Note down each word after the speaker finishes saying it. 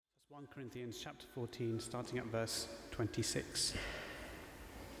1 Corinthians chapter 14, starting at verse 26.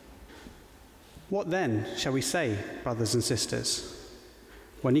 What then shall we say, brothers and sisters?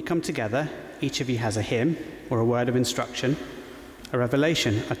 When you come together, each of you has a hymn or a word of instruction, a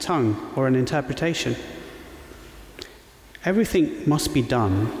revelation, a tongue, or an interpretation. Everything must be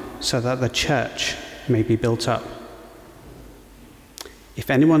done so that the church may be built up.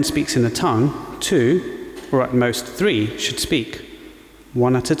 If anyone speaks in a tongue, 2, or at most 3, should speak,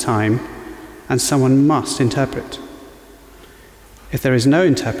 one at a time, and someone must interpret. If there is no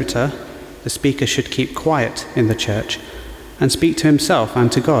interpreter, the speaker should keep quiet in the church and speak to himself and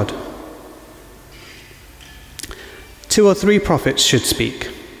to God. 2 or 3 prophets should speak,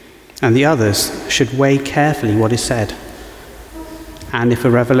 and the others should weigh carefully what is said. And if a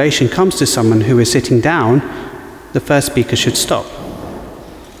revelation comes to someone who is sitting down, the first speaker should stop.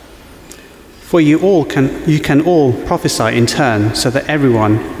 For you can all prophesy in turn, so that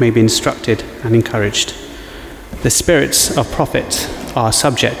everyone may be instructed and encouraged. The spirits of prophet are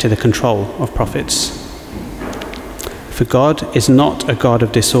subject to the control of prophets. For God is not a God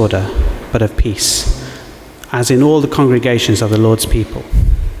of disorder, but of peace, as in all the congregations of the Lord's people.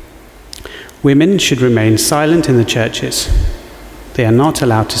 Women should remain silent in the churches. They are not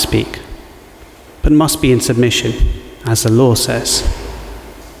allowed to speak, but must be in submission, as the law says.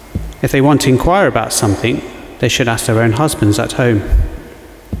 If they want to inquire about something, they should ask their own husbands at home.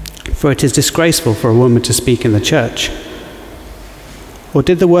 For it is disgraceful for a woman to speak in the church. Or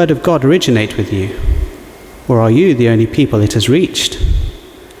did the word of God originate with you? Or are you the only people it has reached?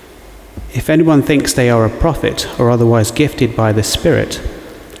 If anyone thinks they are a prophet or otherwise gifted by the Spirit,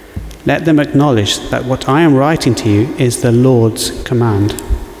 let them acknowledge that what I am writing to you is the Lord's command.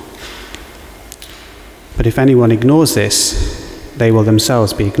 But if anyone ignores this, they will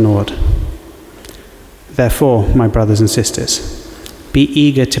themselves be ignored. Therefore, my brothers and sisters, be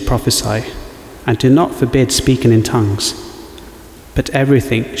eager to prophesy, and do not forbid speaking in tongues, but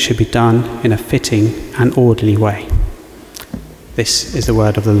everything should be done in a fitting and orderly way. This is the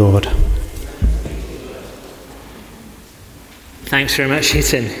word of the Lord. Thanks very much,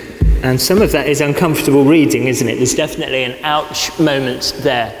 Ethan. And some of that is uncomfortable reading, isn't it? There's definitely an ouch moment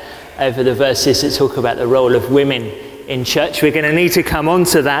there over the verses that talk about the role of women in church. We're going to need to come on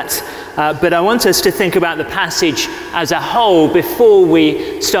to that, but I want us to think about the passage as a whole before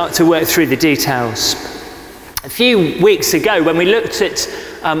we start to work through the details. A few weeks ago, when we looked at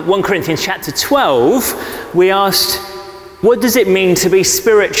 1 Corinthians chapter 12, we asked, what does it mean to be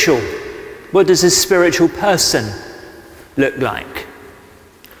spiritual? What does a spiritual person look like?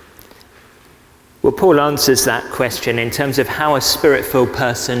 Well, Paul answers that question in terms of how a spirit-filled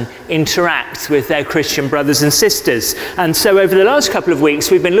person interacts with their Christian brothers and sisters. And so over the last couple of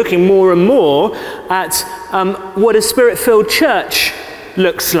weeks, we've been looking more and more at what a spirit-filled church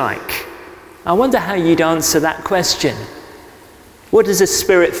looks like. I wonder how you'd answer that question. What does a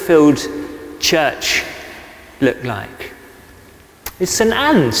spirit-filled church look like? Is St.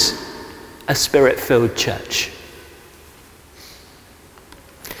 Anne's a spirit-filled church?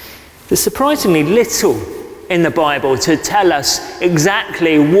 There's surprisingly little in the Bible to tell us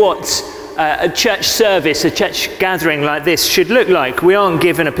exactly what a church service, a church gathering like this should look like. We aren't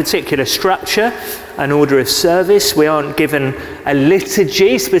given a particular structure, an order of service. We aren't given a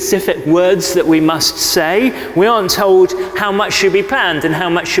liturgy, specific words that we must say. We aren't told how much should be planned and how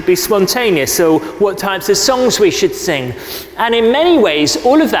much should be spontaneous, or what types of songs we should sing. And in many ways,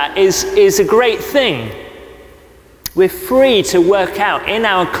 all of that is a great thing. We're free to work out in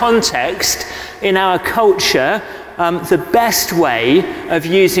our context, in our culture, the best way of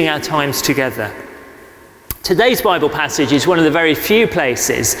using our times together. Today's Bible passage is one of the very few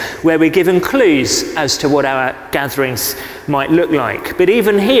places where we're given clues as to what our gatherings might look like. But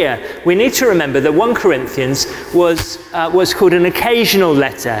even here, we need to remember that 1 Corinthians was called an occasional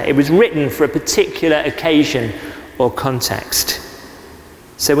letter. It was written for a particular occasion or context.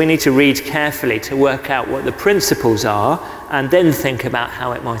 So we need to read carefully to work out what the principles are and then think about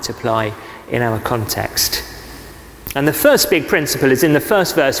how it might apply in our context. And the first big principle is in the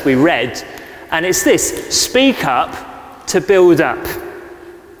first verse we read, and it's this: speak up to build up.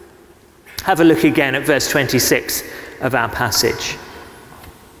 Have a look again at verse 26 of our passage.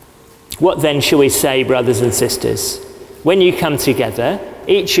 What then shall we say, brothers and sisters? When you come together,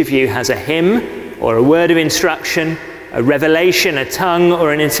 each of you has a hymn or a word of instruction, a revelation, a tongue,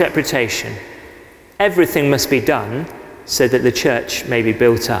 or an interpretation. Everything must be done so that the church may be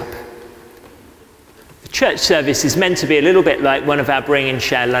built up. The church service is meant to be a little bit like one of our bring and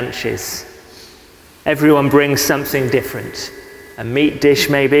share lunches. Everyone brings something different. A meat dish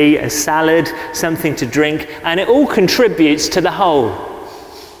maybe, a salad, something to drink, and it all contributes to the whole.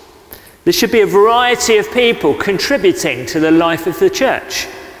 There should be a variety of people contributing to the life of the church.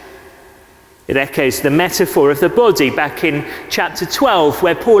 It echoes the metaphor of the body back in chapter 12,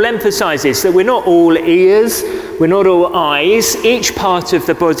 where Paul emphasizes that we're not all ears, we're not all eyes. Each part of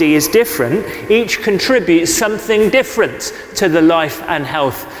the body is different. Each contributes something different to the life and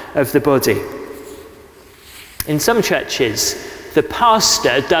health of the body. In some churches, the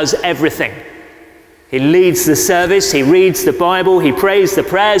pastor does everything. He leads the service, he reads the Bible, he prays the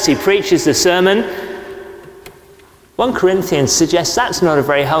prayers, he preaches the sermon. 1 Corinthians suggests that's not a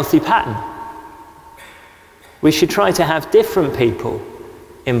very healthy pattern. We should try to have different people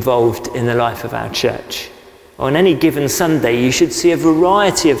involved in the life of our church. On any given Sunday, you should see a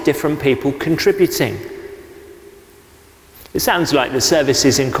variety of different people contributing. It sounds like the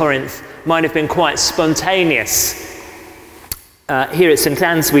services in Corinth might have been quite spontaneous. Here at St.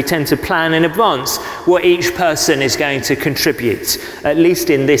 Anne's, we tend to plan in advance what each person is going to contribute, at least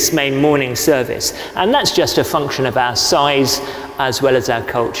in this main morning service. And that's just a function of our size as well as our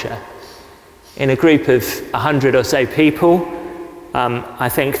culture. In a group of 100 or so people, I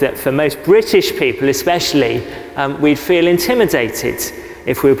think that for most British people especially, we'd feel intimidated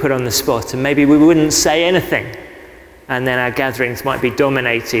if we were put on the spot, and maybe we wouldn't say anything. And then our gatherings might be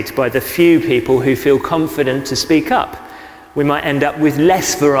dominated by the few people who feel confident to speak up. We might end up with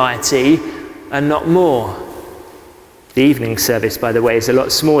less variety and not more. The evening service, by the way, is a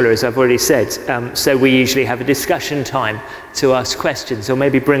lot smaller, as I've already said, so we usually have a discussion time to ask questions, or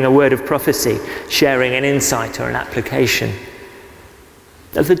maybe bring a word of prophecy, sharing an insight or an application.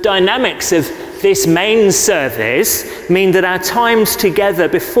 The dynamics of this main service mean that our times together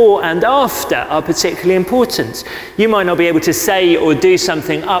before and after are particularly important. You might not be able to say or do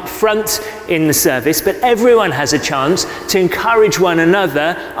something up front in the service, but everyone has a chance to encourage one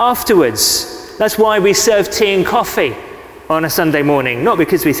another afterwards. That's why we serve tea and coffee on a Sunday morning, not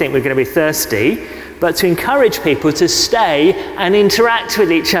because we think we're going to be thirsty, but to encourage people to stay and interact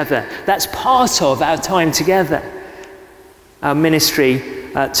with each other. That's part of our time together, our ministry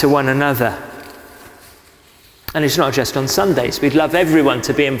to one another. And it's not just on Sundays. We'd love everyone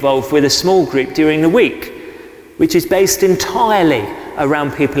to be involved with a small group during the week, which is based entirely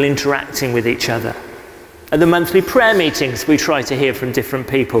around people interacting with each other. At the monthly prayer meetings, we try to hear from different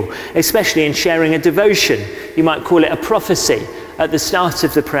people, especially in sharing a devotion. You might call it a prophecy at the start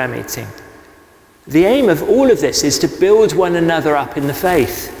of the prayer meeting. The aim of all of this is to build one another up in the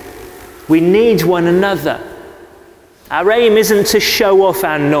faith. We need one another. Our aim isn't to show off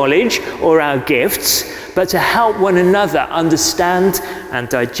our knowledge or our gifts, but to help one another understand and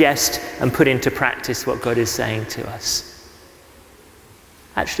digest and put into practice what God is saying to us.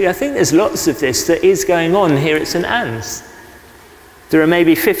 Actually, I think there's lots of this that is going on here at St. Anne's. There are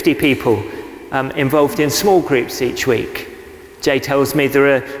maybe 50 people involved in small groups each week. Jay tells me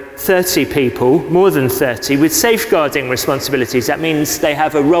there are 30 people, more than 30, with safeguarding responsibilities. That means they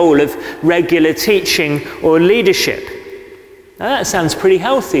have a role of regular teaching or leadership. Now that sounds pretty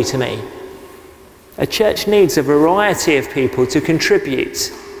healthy to me. A church needs a variety of people to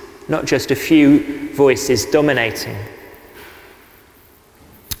contribute, not just a few voices dominating.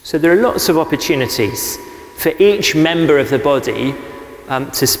 So there are lots of opportunities for each member of the body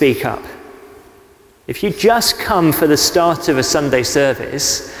to speak up. If you just come for the start of a Sunday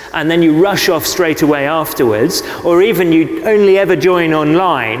service and then you rush off straight away afterwards, or even you only ever join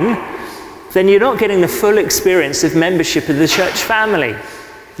online, then you're not getting the full experience of membership of the church family.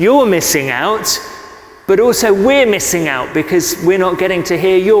 You're missing out, but also we're missing out because we're not getting to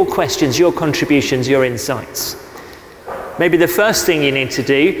hear your questions, your contributions, your insights. Maybe the first thing you need to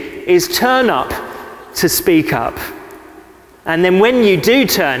do is turn up to speak up. And then when you do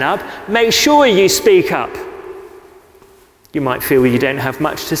turn up, make sure you speak up. You might feel you don't have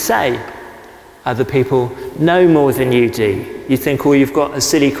much to say. Other people know more than you do. You think all you've got are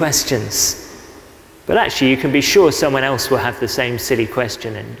silly questions. But actually you can be sure someone else will have the same silly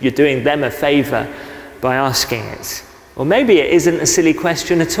question, and you're doing them a favour by asking it. Or maybe it isn't a silly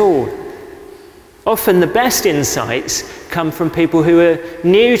question at all. Often the best insights come from people who are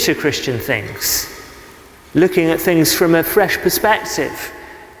new to Christian things, looking at things from a fresh perspective,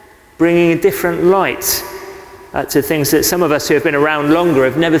 bringing a different light to things that some of us who have been around longer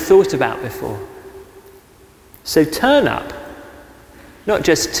have never thought about before. So turn up, not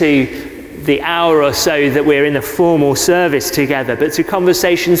just to the hour or so that we're in a formal service together, but to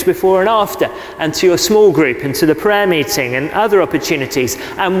conversations before and after, and to your small group, and to the prayer meeting and other opportunities.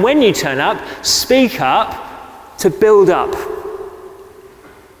 And when you turn up, speak up to build up.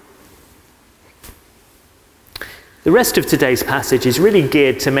 The rest of today's passage is really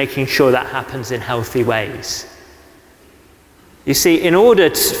geared to making sure that happens in healthy ways. You see, in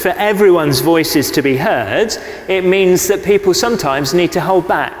order for everyone's voices to be heard, it means that people sometimes need to hold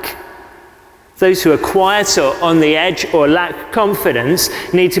back. Those who are quiet or on the edge or lack confidence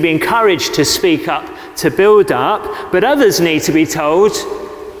need to be encouraged to speak up, to build up, but others need to be told,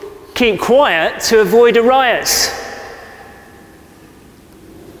 keep quiet to avoid a riot.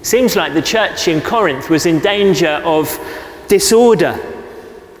 Seems like the church in Corinth was in danger of disorder,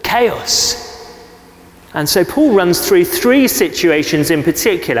 chaos. And so Paul runs through 3 situations in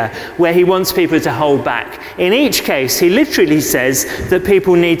particular where he wants people to hold back. In each case, he literally says that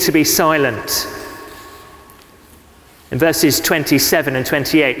people need to be silent. In verses 27 and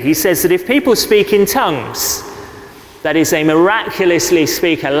 28, he says that if people speak in tongues, that is, they miraculously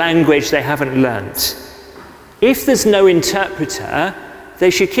speak a language they haven't learnt, if there's no interpreter, they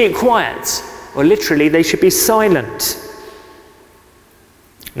should keep quiet, or literally, they should be silent.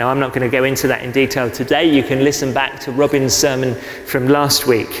 Now, I'm not going to go into that in detail today. You can listen back to Robin's sermon from last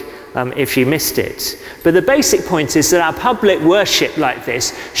week if you missed it. But the basic point is that our public worship like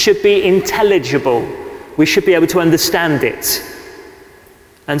this should be intelligible. We should be able to understand it.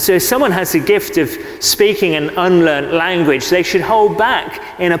 And so if someone has the gift of speaking an unlearned language, they should hold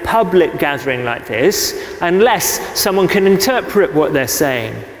back in a public gathering like this unless someone can interpret what they're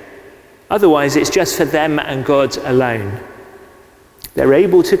saying. Otherwise, it's just for them and God alone. They're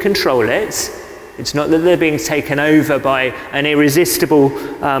able to control it. It's not that they're being taken over by an irresistible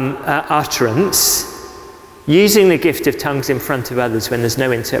utterance. Using the gift of tongues in front of others when there's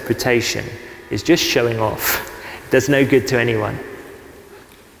no interpretation is just showing off. It does no good to anyone.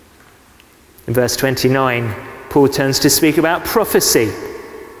 In verse 29, Paul turns to speak about prophecy.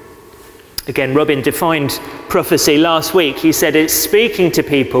 Again, Robin defined prophecy last week. He said it's speaking to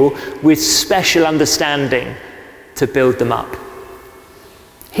people with special understanding to build them up.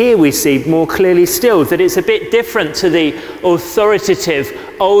 Here we see more clearly still that it's a bit different to the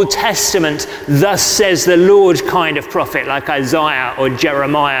authoritative Old Testament, thus says the Lord kind of prophet like Isaiah or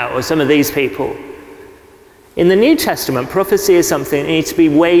Jeremiah or some of these people. In the New Testament, prophecy is something that needs to be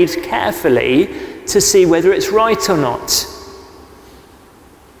weighed carefully to see whether it's right or not.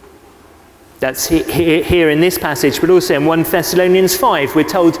 That's here in this passage, but also in 1 Thessalonians 5, we're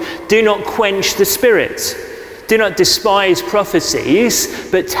told, do not quench the Spirit. Do not despise prophecies,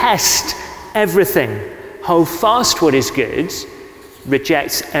 but test everything. Hold fast what is good.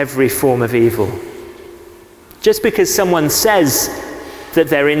 Reject every form of evil. Just because someone says that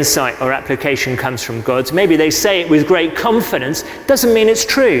their insight or application comes from God, maybe they say it with great confidence, doesn't mean it's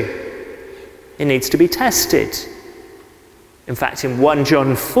true. It needs to be tested. In fact, in 1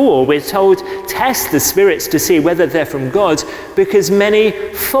 John 4, we're told, test the spirits to see whether they're from God, because many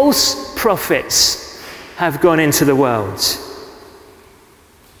false prophets have gone into the world.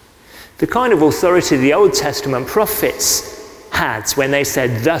 The kind of authority the Old Testament prophets had when they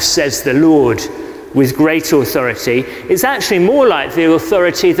said, thus says the Lord, with great authority, is actually more like the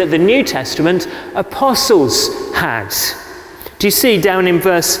authority that the New Testament apostles had. Do you see down in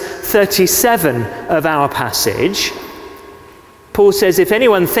verse 37 of our passage, Paul says, if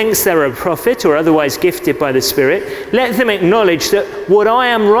anyone thinks they're a prophet or otherwise gifted by the Spirit, let them acknowledge that what I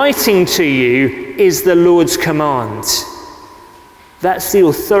am writing to you is the Lord's command. That's the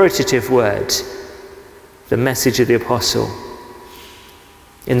authoritative word, the message of the apostle.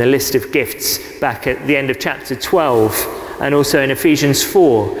 In the list of gifts back at the end of chapter 12 and also in Ephesians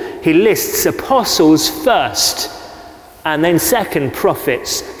 4, he lists apostles first and then second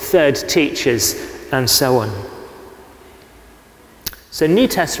prophets, third teachers, and so on. So New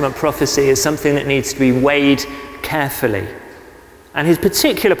Testament prophecy is something that needs to be weighed carefully. And his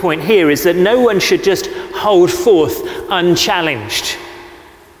particular point here is that no one should just hold forth unchallenged.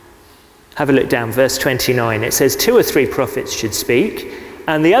 Have a look down, verse 29. It says 2 or 3 prophets should speak,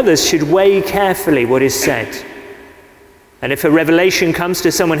 and the others should weigh carefully what is said. And if a revelation comes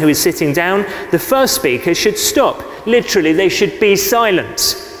to someone who is sitting down, the first speaker should stop. Literally, they should be silent.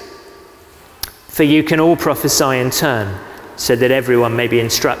 For you can all prophesy in turn, so that everyone may be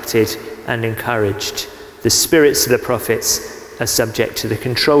instructed and encouraged. The spirits of the prophets are subject to the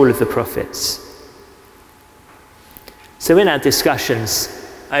control of the prophets. So in our discussions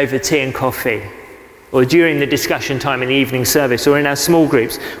over tea and coffee, or during the discussion time in the evening service, or in our small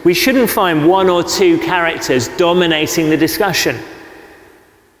groups, we shouldn't find 1 or 2 characters dominating the discussion.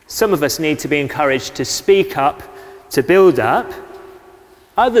 Some of us need to be encouraged to speak up, to build up.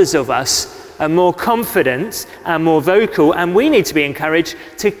 Others of us are more confident and more vocal, and we need to be encouraged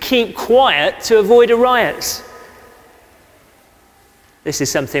to keep quiet to avoid a riot. This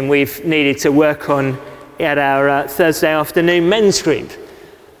is something we've needed to work on at our Thursday afternoon men's group.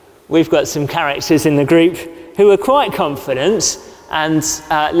 We've got some characters in the group who are quite confident, and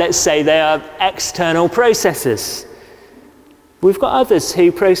let's say they are external processors. We've got others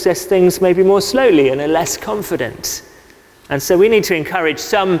who process things maybe more slowly and are less confident. And so we need to encourage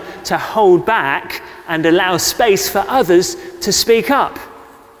some to hold back and allow space for others to speak up.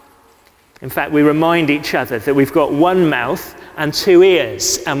 In fact, we remind each other that we've got one mouth and two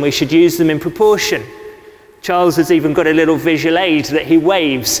ears, and we should use them in proportion. Charles has even got a little visual aid that he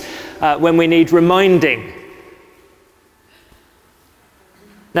waves when we need reminding.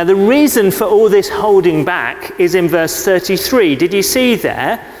 Now, the reason for all this holding back is in verse 33. Did you see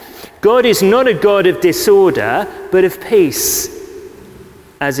there? God is not a God of disorder, but of peace,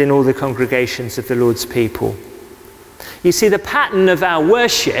 as in all the congregations of the Lord's people. You see, the pattern of our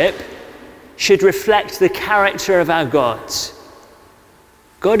worship should reflect the character of our God.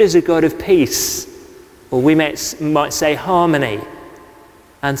 God is a God of peace, or we might say harmony.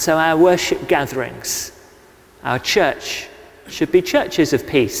 And so our worship gatherings, our church, should be churches of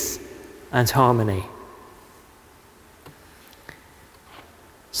peace and harmony.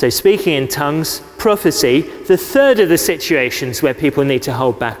 So speaking in tongues, prophecy, the third of the situations where people need to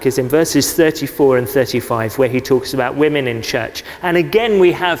hold back is in verses 34 and 35, where he talks about women in church. And again,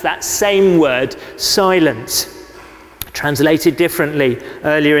 we have that same word, silent, translated differently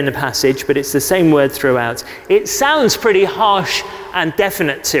earlier in the passage, but it's the same word throughout. It sounds pretty harsh and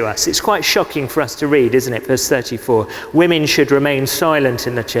definite to us. It's quite shocking for us to read, isn't it? Verse 34, women should remain silent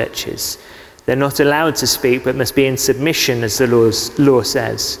in the churches. They're not allowed to speak, but must be in submission, as the law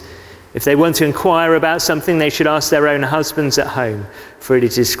says. If they want to inquire about something, they should ask their own husbands at home, for it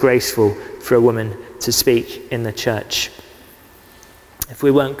is disgraceful for a woman to speak in the church. If we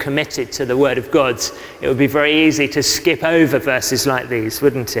weren't committed to the word of God, it would be very easy to skip over verses like these,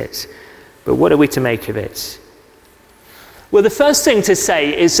 wouldn't it? But what are we to make of it? Well, the first thing to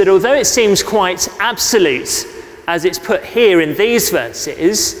say is that although it seems quite absolute, as it's put here in these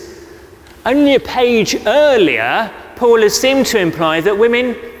verses, only a page earlier, Paul has seemed to imply that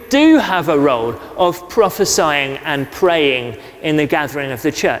women do have a role of prophesying and praying in the gathering of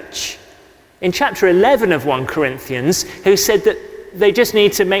the church. In chapter 11 of 1 Corinthians, who said that they just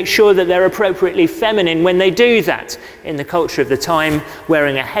need to make sure that they're appropriately feminine when they do that in the culture of the time,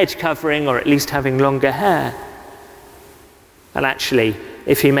 wearing a head covering or at least having longer hair. And actually,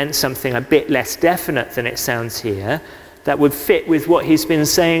 if he meant something a bit less definite than it sounds here, that would fit with what he's been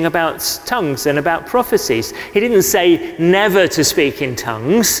saying about tongues and about prophecies. He didn't say never to speak in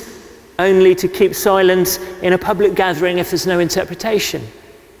tongues, only to keep silent in a public gathering if there's no interpretation.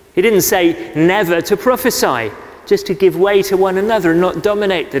 He didn't say never to prophesy, just to give way to one another and not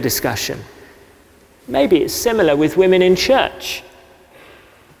dominate the discussion. Maybe it's similar with women in church.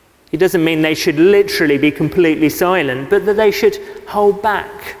 He doesn't mean they should literally be completely silent, but that they should hold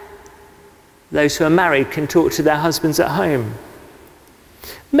back. Those who are married can talk to their husbands at home.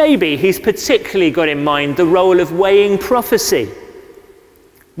 Maybe he's particularly got in mind the role of weighing prophecy.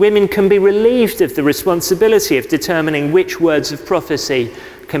 Women can be relieved of the responsibility of determining which words of prophecy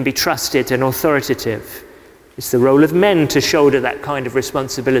can be trusted and authoritative. It's the role of men to shoulder that kind of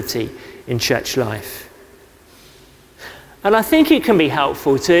responsibility in church life. And I think it can be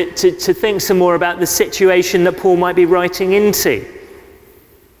helpful to think some more about the situation that Paul might be writing into.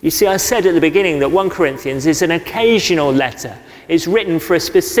 You see, I said at the beginning that 1 Corinthians is an occasional letter. It's written for a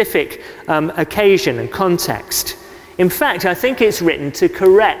specific occasion and context. In fact, I think it's written to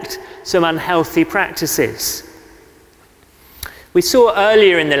correct some unhealthy practices. We saw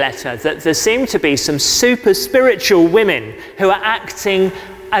earlier in the letter that there seem to be some super spiritual women who are acting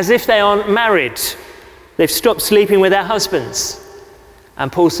as if they aren't married. They've stopped sleeping with their husbands.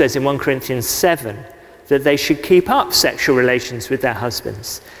 And Paul says in 1 Corinthians 7 that they should keep up sexual relations with their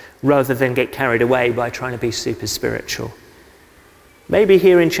husbands rather than get carried away by trying to be super spiritual. Maybe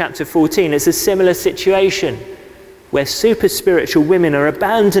here in chapter 14 it's a similar situation where super spiritual women are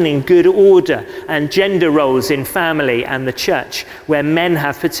abandoning good order and gender roles in family and the church, where men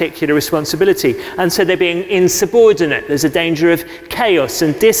have particular responsibility. And so they're being insubordinate. There's a danger of chaos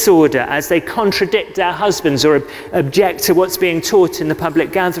and disorder as they contradict their husbands or object to what's being taught in the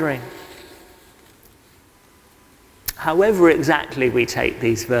public gathering. However exactly we take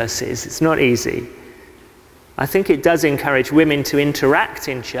these verses, it's not easy. I think it does encourage women to interact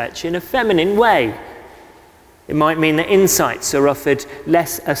in church in a feminine way. It might mean that insights are offered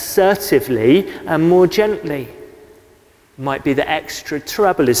less assertively and more gently. It might be that extra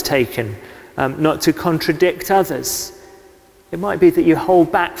trouble is taken not to contradict others. It might be that you hold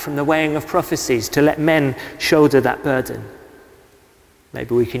back from the weighing of prophecies to let men shoulder that burden.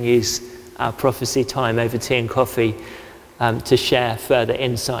 Maybe we can use our prophecy time over tea and coffee to share further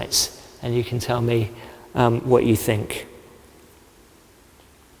insights, and you can tell me what you think.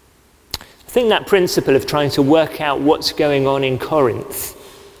 I think that principle of trying to work out what's going on in Corinth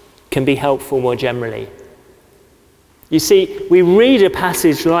can be helpful more generally. You see, we read a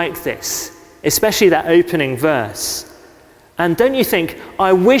passage like this, especially that opening verse, and don't you think,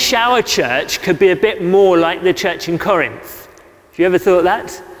 I wish our church could be a bit more like the church in Corinth? Have you ever thought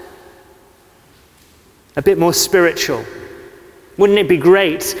that? A bit more spiritual. Wouldn't it be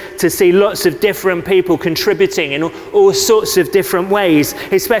great to see lots of different people contributing in all sorts of different ways,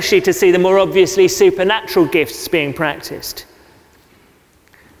 especially to see the more obviously supernatural gifts being practiced?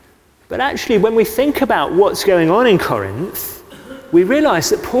 But actually, when we think about what's going on in Corinth, we realise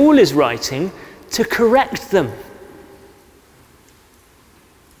that Paul is writing to correct them.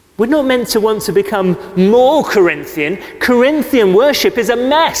 We're not meant to want to become more Corinthian. Corinthian worship is a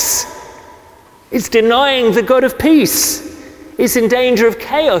mess. It's denying the God of peace. It's in danger of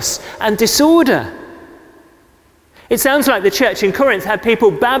chaos and disorder. It sounds like the church in Corinth had people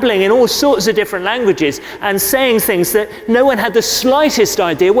babbling in all sorts of different languages and saying things that no one had the slightest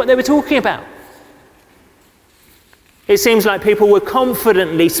idea what they were talking about. It seems like people were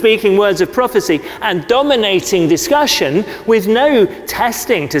confidently speaking words of prophecy and dominating discussion with no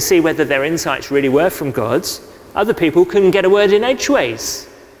testing to see whether their insights really were from God. Other people couldn't get a word in edgeways.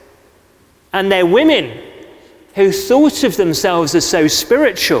 And their women, who thought of themselves as so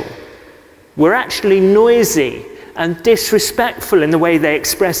spiritual, were actually noisy and disrespectful in the way they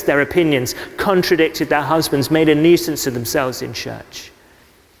expressed their opinions, contradicted their husbands, made a nuisance of themselves in church.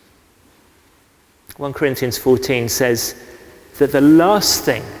 1 Corinthians 14 says that the last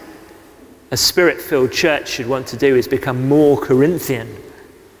thing a spirit-filled church should want to do is become more Corinthian.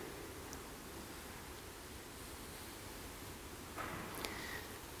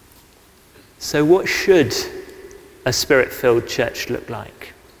 So what should a spirit-filled church look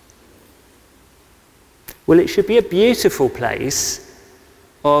like? Well, it should be a beautiful place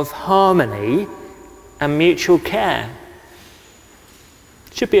of harmony and mutual care.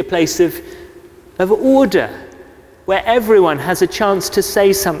 It should be a place of order, where everyone has a chance to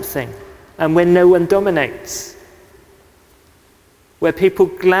say something and when no one dominates. Where people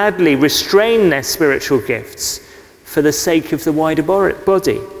gladly restrain their spiritual gifts for the sake of the wider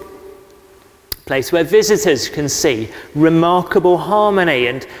body. Place where visitors can see remarkable harmony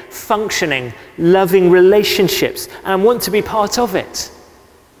and functioning, loving relationships and want to be part of it.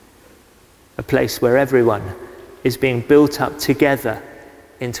 A place where everyone is being built up together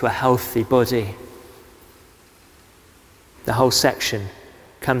into a healthy body. The whole section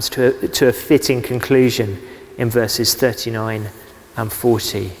comes to a fitting conclusion in verses 39 and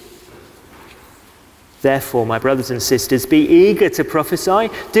 40. Therefore, my brothers and sisters, be eager to prophesy.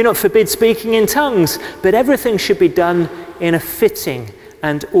 Do not forbid speaking in tongues, but everything should be done in a fitting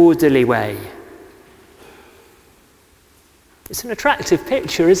and orderly way. It's an attractive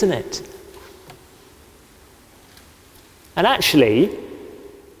picture, isn't it? And actually,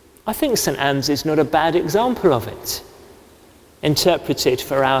 I think St. Anne's is not a bad example of it, interpreted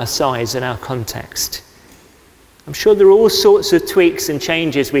for our size and our context. I'm sure there are all sorts of tweaks and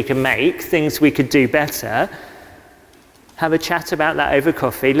changes we can make, things we could do better. Have a chat about that over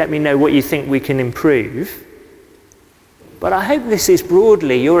coffee. Let me know what you think we can improve. But I hope this is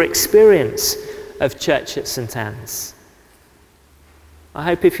broadly your experience of church at St. Anne's. I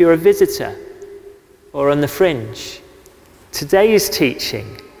hope if you're a visitor or on the fringe, today's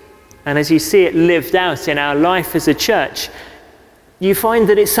teaching, and as you see it lived out in our life as a church, you find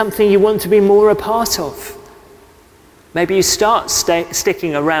that it's something you want to be more a part of. Maybe you start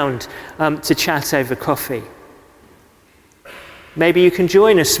sticking around to chat over coffee. Maybe you can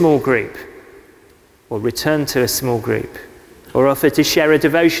join a small group, or return to a small group, or offer to share a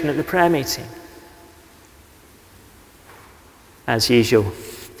devotion at the prayer meeting. As usual,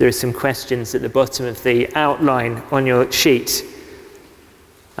 there are some questions at the bottom of the outline on your sheet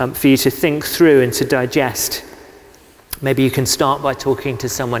for you to think through and to digest. Maybe you can start by talking to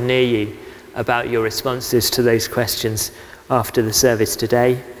someone near you about your responses to those questions after the service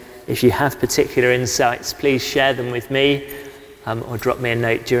today. If you have particular insights, please share them with me or drop me a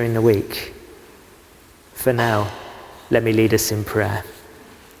note during the week. For now, let me lead us in prayer.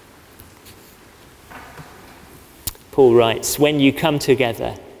 Paul writes, when you come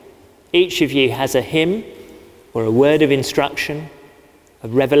together, each of you has a hymn or a word of instruction, a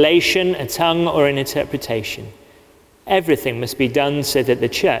revelation, a tongue, or an interpretation. Everything must be done so that the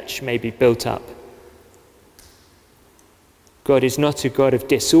church may be built up. God is not a God of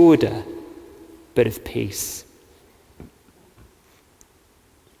disorder, but of peace.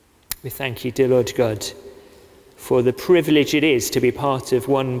 We thank you, dear Lord God, for the privilege it is to be part of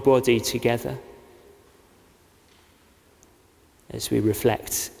one body together. as we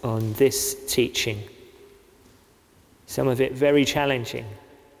reflect on this teaching. Some of it very challenging.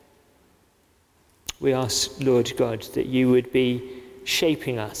 We ask, Lord God, that you would be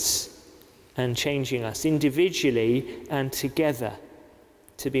shaping us and changing us individually and together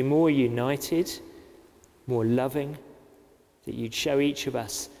to be more united, more loving, that you'd show each of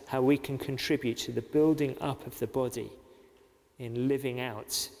us how we can contribute to the building up of the body in living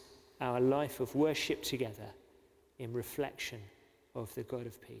out our life of worship together in reflection of the God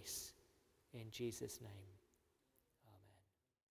of peace. In Jesus' name.